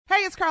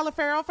it's Carla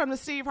Farrell from the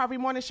Steve Harvey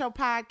Morning Show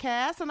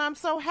podcast, and I'm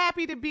so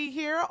happy to be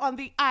here on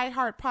the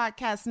iHeart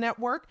Podcast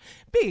Network,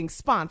 being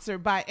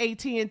sponsored by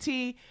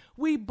AT&T.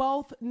 We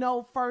both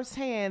know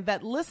firsthand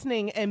that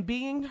listening and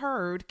being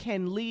heard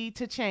can lead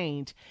to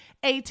change.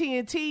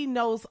 AT&T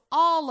knows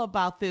all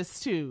about this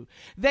too.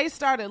 They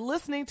started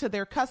listening to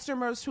their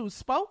customers who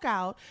spoke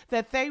out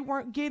that they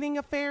weren't getting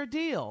a fair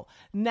deal.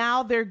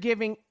 Now they're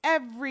giving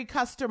every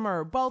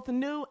customer, both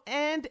new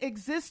and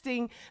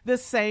existing, the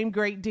same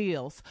great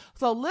deals.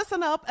 So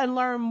listen up and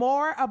learn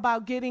more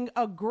about getting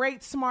a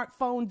great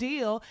smartphone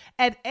deal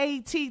at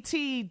att.com/best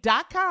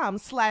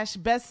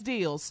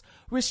deals.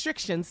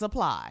 Restrictions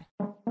apply.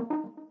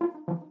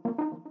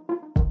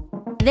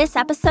 This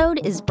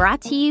episode is brought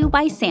to you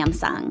by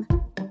Samsung.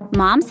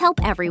 Moms help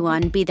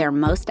everyone be their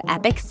most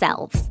epic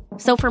selves.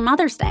 So for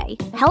Mother's Day,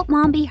 help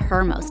mom be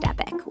her most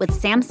epic with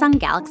Samsung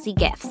Galaxy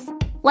gifts.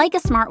 Like a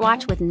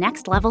smartwatch with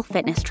next-level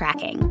fitness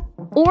tracking.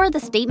 Or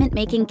the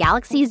statement-making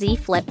Galaxy Z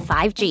Flip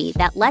 5G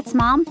that lets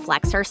mom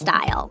flex her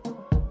style.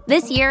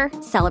 This year,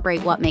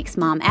 celebrate what makes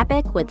mom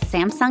epic with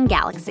Samsung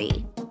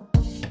Galaxy.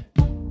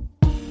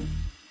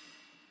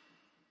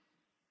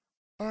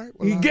 All right,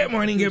 well, good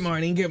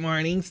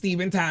morning.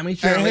 Stephen, Tommy,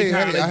 Shirley, Hey,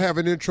 I have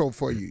an intro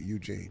for you,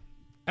 Eugene.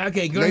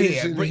 Okay, go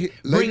ahead.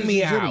 Bring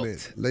me out.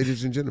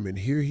 Ladies and gentlemen,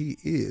 here he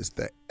is,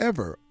 the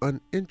ever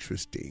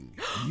uninteresting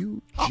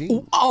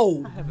Eugene.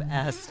 I have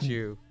asked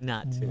you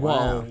not to.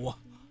 Whoa.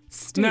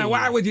 Now,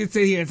 why would you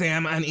sit here and say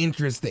I'm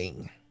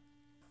uninteresting?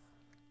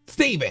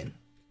 Stephen.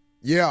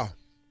 Yeah.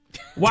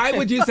 Why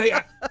would you say...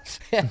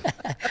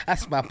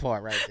 That's my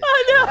part right there.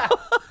 I know.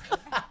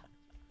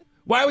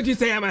 Why would you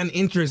say I'm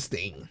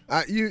uninteresting?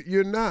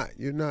 You're not.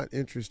 You're not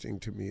interesting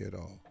to me at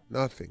all.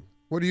 Nothing.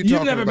 What are you talking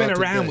about? You've never been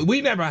around. Today?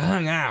 We never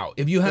hung out.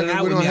 If you hung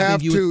out with me, we don't I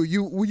have think to.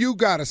 You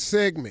got a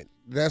segment.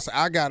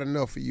 I got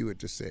enough for you at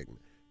the segment.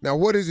 Now,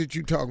 what is it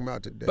you talking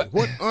about today?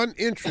 What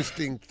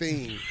uninteresting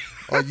thing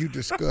are you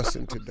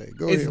discussing today?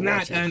 Go ahead. It's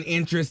not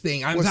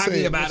uninteresting. I'm What's talking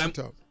saying? about.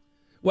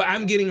 Well,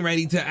 I'm getting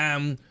ready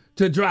to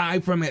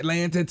drive from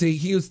Atlanta to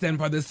Houston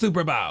for the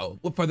Super Bowl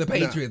for the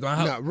Patriots.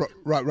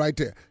 Right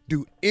there.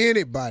 Do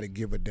anybody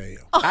give a damn?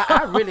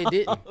 I really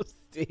didn't.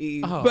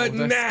 Steve. But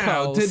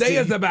now, today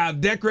is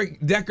about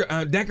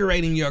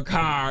decorating your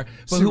car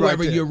for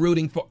whoever you're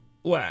rooting for.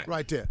 What?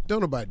 Right there.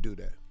 Don't nobody do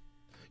that.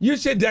 You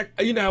should,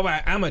 you know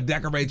what? I'm going to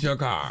decorate your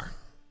car.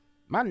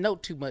 I know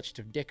too much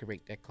to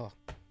decorate that car.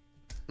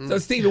 So,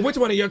 Steven, which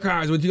one of your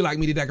cars would you like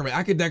me to decorate?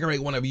 I could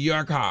decorate one of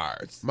your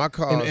cars. My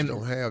cars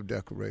don't have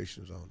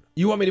decorations on it.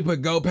 You want me to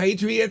put Go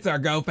Patriots or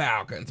Go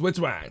Falcons? Which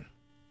one?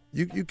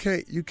 You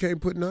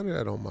can't put none of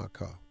that on my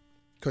car.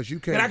 Because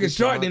you can't. And I can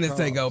shorten it and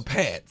say Go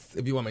Pets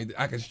if you want me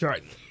to. I can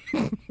shorten.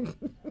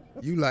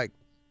 You like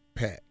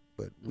Pat,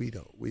 but we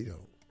don't.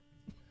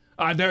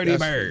 Dirty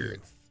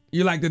Birds.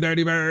 You like the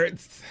Dirty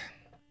Birds?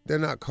 They're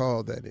not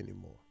called that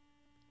anymore.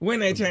 When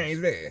they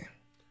changed that?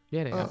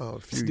 Yeah, they have. A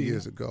few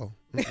years ago.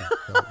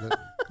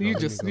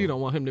 You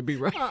don't want him to be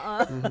right.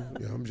 Yeah,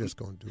 I'm just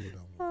going to do it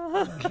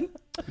on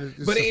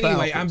But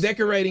anyway, I'm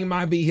decorating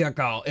my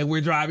vehicle, and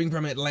we're driving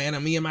from Atlanta,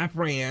 me and my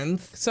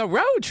friends. So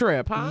road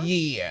trip, huh?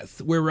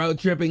 Yes, we're road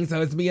tripping,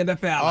 so it's me and the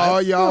fellas.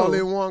 All y'all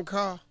in one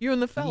car? You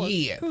and the fellas?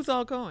 Yes. Who's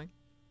all going?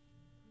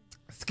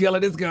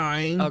 Skillet is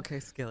going.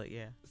 Okay, Skillet,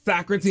 yeah.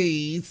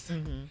 Socrates.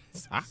 Mm-hmm.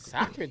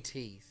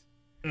 Socrates.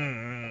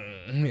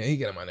 Yeah, he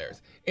get on my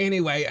nerves.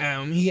 Anyway,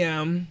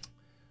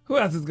 who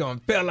else is going?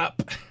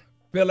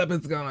 Philip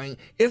is going.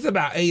 It's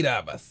about 8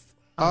 of us.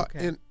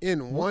 Okay.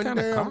 In one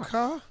damn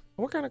car?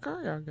 What kind of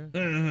car y'all got?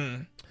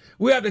 Mm-hmm.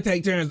 We have to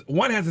take turns.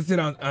 One has to sit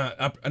on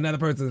another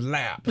person's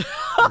lap. That's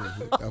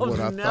what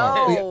I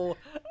thought.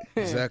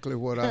 Exactly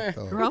what I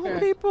thought. Grown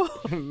people?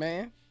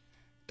 Man.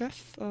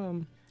 That's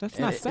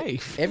not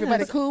safe.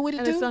 Everybody cool with it,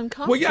 And too? it's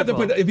uncomfortable. Well, you have to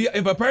put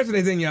if a person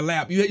is in your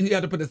lap, you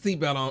have to put the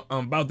seatbelt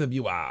on both of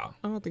you all.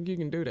 I don't think you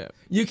can do that.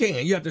 You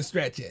can. You have to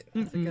stretch it.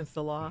 It's against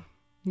the law.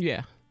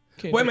 Yeah.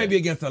 Well, it may be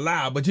against the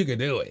law, but you can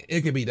do it.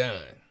 It can be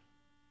done.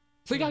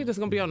 So y'all just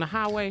gonna be on the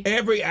highway?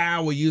 Every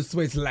hour you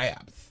switch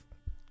laps.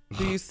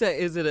 Do you say,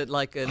 is it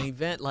like an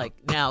event like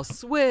now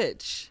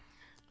switch?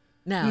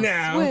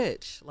 Now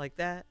switch. Like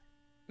that?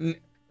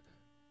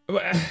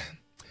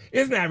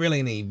 It's not really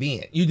an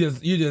event. You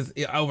just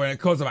over the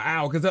course of an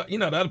hour, because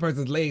the other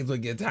person's legs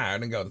would get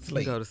tired and go to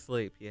sleep. Go to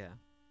sleep, yeah.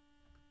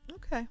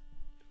 Okay.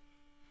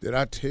 Did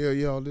I tell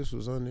y'all this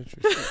was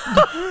uninteresting?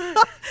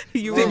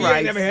 You See, were you right.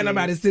 ain't never had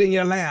nobody sit in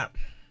your lap.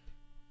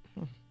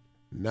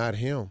 Not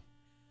him.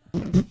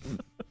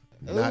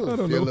 Not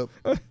Philip,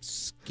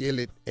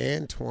 Skillet,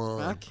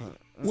 Antoine,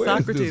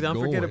 Socrates, don't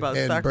forget about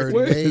and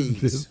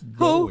Socrates.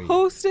 Bernays.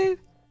 Who, Steve?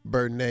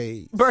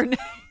 Bernays. Bernays.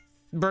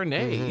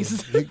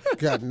 Bernays. He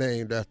got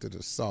named after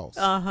the sauce.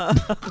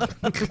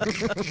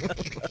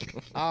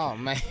 Oh,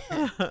 man.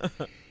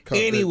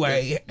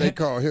 Anyway. They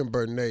call him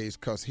Bernays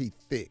because he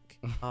thick.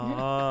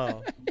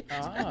 Oh.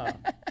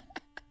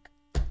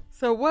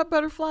 So what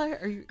butterfly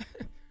are you?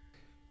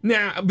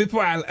 Now,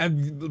 before I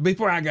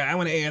go, I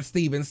want to ask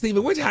Steven.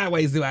 Steven, which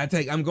highways do I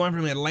take? I'm going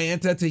from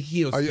Atlanta to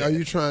Houston. Are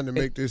you trying to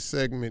make this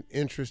segment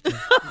interesting?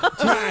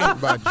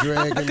 about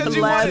dragging Because me.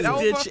 you want it Last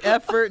over. ditch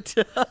effort.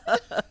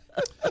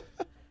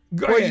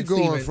 Go Where ahead, you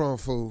going Steven. from,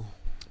 fool?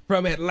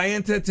 From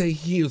Atlanta to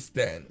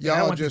Houston. I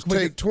Y'all want the just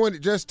quickest- take 20.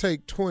 Just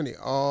take 20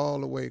 all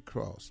the way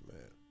across, man.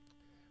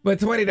 But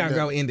 20 don't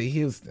go into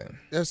Houston.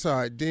 That's all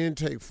right. Then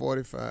take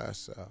 45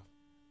 south.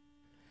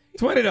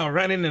 20 don't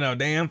run into no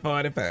damn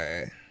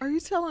 45. Are you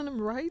telling him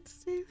right,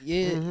 Steve?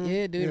 Yeah,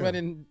 dude, Yeah.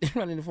 running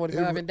the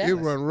 45 in Dallas. It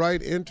run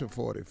right into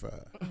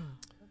 45.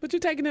 But you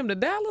taking him to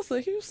Dallas or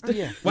Houston?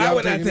 Yeah. Why Y'all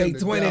wouldn't I taking him take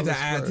to 20 to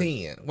Dallas first.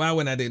 I-10? Why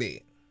wouldn't I do that?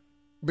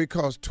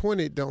 Because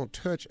 20 don't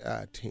touch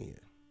I-10.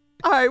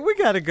 All right, we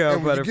got to go,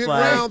 And when you get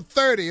Butterfly. around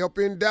 30 up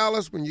in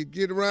Dallas, when you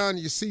get around,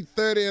 you see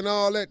 30 and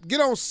all that,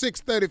 get on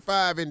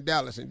 635 in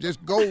Dallas and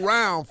just go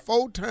round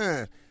 4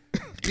 times.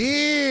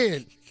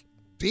 Then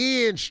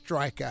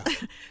strike out.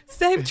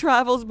 Safe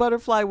travels,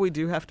 Butterfly. We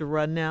do have to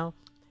run now.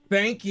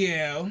 Thank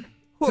you.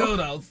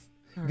 Toodles.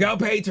 Go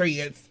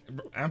Patriots.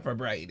 I'm for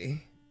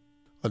Brady.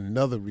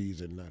 Another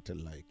reason not to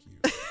like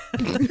you.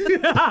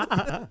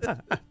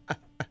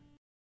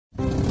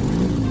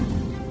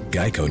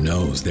 Geico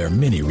knows there are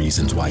many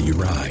reasons why you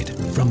ride.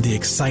 From the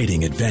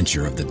exciting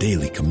adventure of the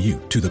daily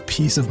commute to the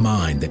peace of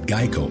mind that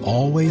Geico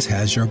always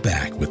has your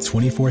back with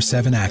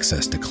 24/7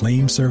 access to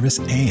claim service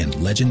and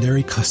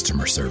legendary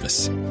customer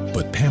service.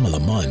 But Pamela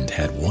Mund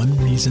had one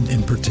reason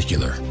in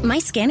particular. My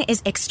skin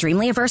is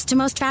extremely averse to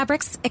most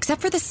fabrics, except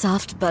for the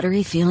soft,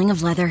 buttery feeling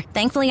of leather.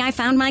 Thankfully, I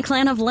found my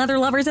clan of leather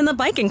lovers in the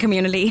biking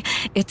community.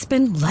 It's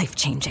been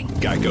life-changing.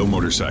 Geico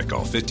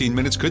Motorcycle. 15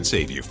 minutes could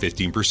save you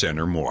 15%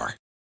 or more.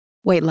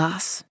 Weight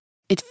loss.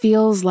 It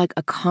feels like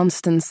a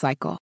constant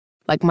cycle,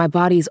 like my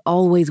body's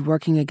always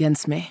working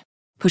against me,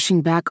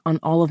 pushing back on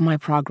all of my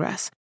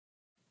progress.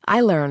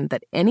 I learned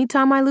that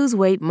anytime I lose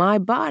weight, my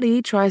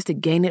body tries to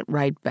gain it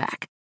right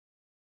back.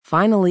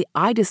 Finally,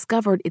 I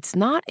discovered it's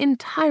not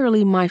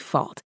entirely my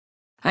fault.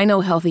 I know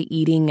healthy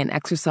eating and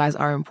exercise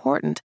are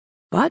important,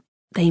 but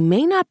they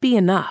may not be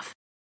enough.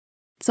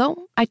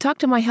 So I talked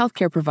to my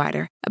healthcare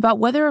provider about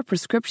whether a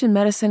prescription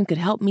medicine could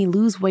help me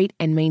lose weight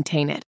and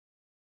maintain it.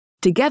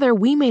 Together,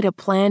 we made a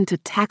plan to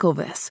tackle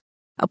this,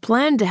 a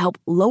plan to help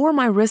lower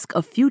my risk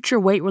of future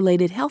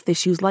weight-related health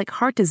issues like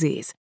heart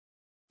disease.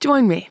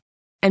 Join me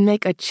and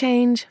make a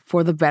change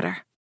for the better.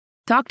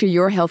 Talk to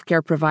your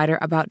healthcare provider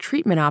about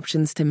treatment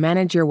options to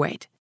manage your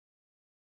weight